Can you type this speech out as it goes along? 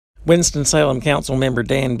Winston-Salem Council member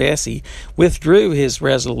Dan Besse withdrew his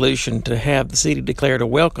resolution to have the city declared a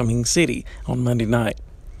welcoming city on Monday night.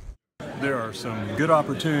 There are some good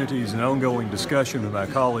opportunities and ongoing discussion with my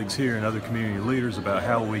colleagues here and other community leaders about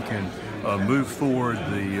how we can move forward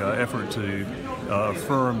the effort to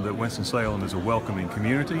affirm that Winston-Salem is a welcoming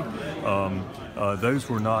community. Those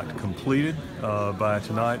were not completed by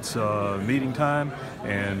tonight's meeting time,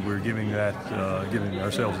 and we're giving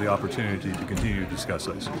ourselves the opportunity to continue to discuss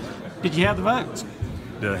those. Did you have the votes?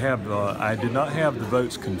 I did not have the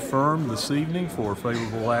votes confirmed this evening for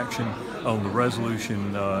favorable action on the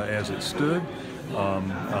resolution as it stood.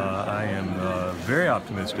 I am very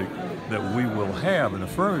optimistic that we will have an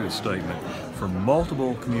affirmative statement from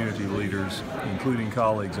multiple community leaders, including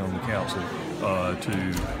colleagues on the council,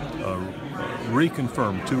 to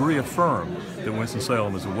reaffirm that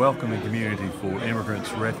Winston-Salem is a welcoming community for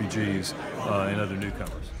immigrants, refugees, and other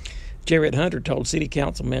newcomers. Jared Hunter told city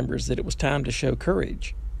council members that it was time to show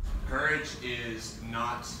courage. Courage is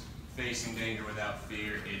not facing danger without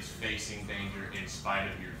fear, it's facing danger in spite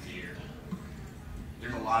of your fear.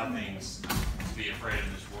 There's a lot of things to be afraid of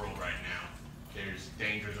in this world right now. There's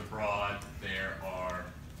dangers abroad, there are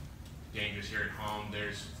dangers here at home,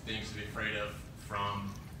 there's things to be afraid of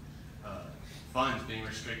from funds being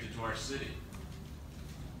restricted to our city.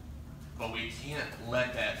 But we can't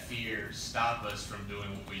let that fear stop us from doing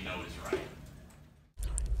what we know is right.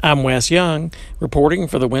 I'm Wes Young, reporting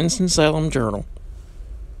for the Winston-Salem Journal.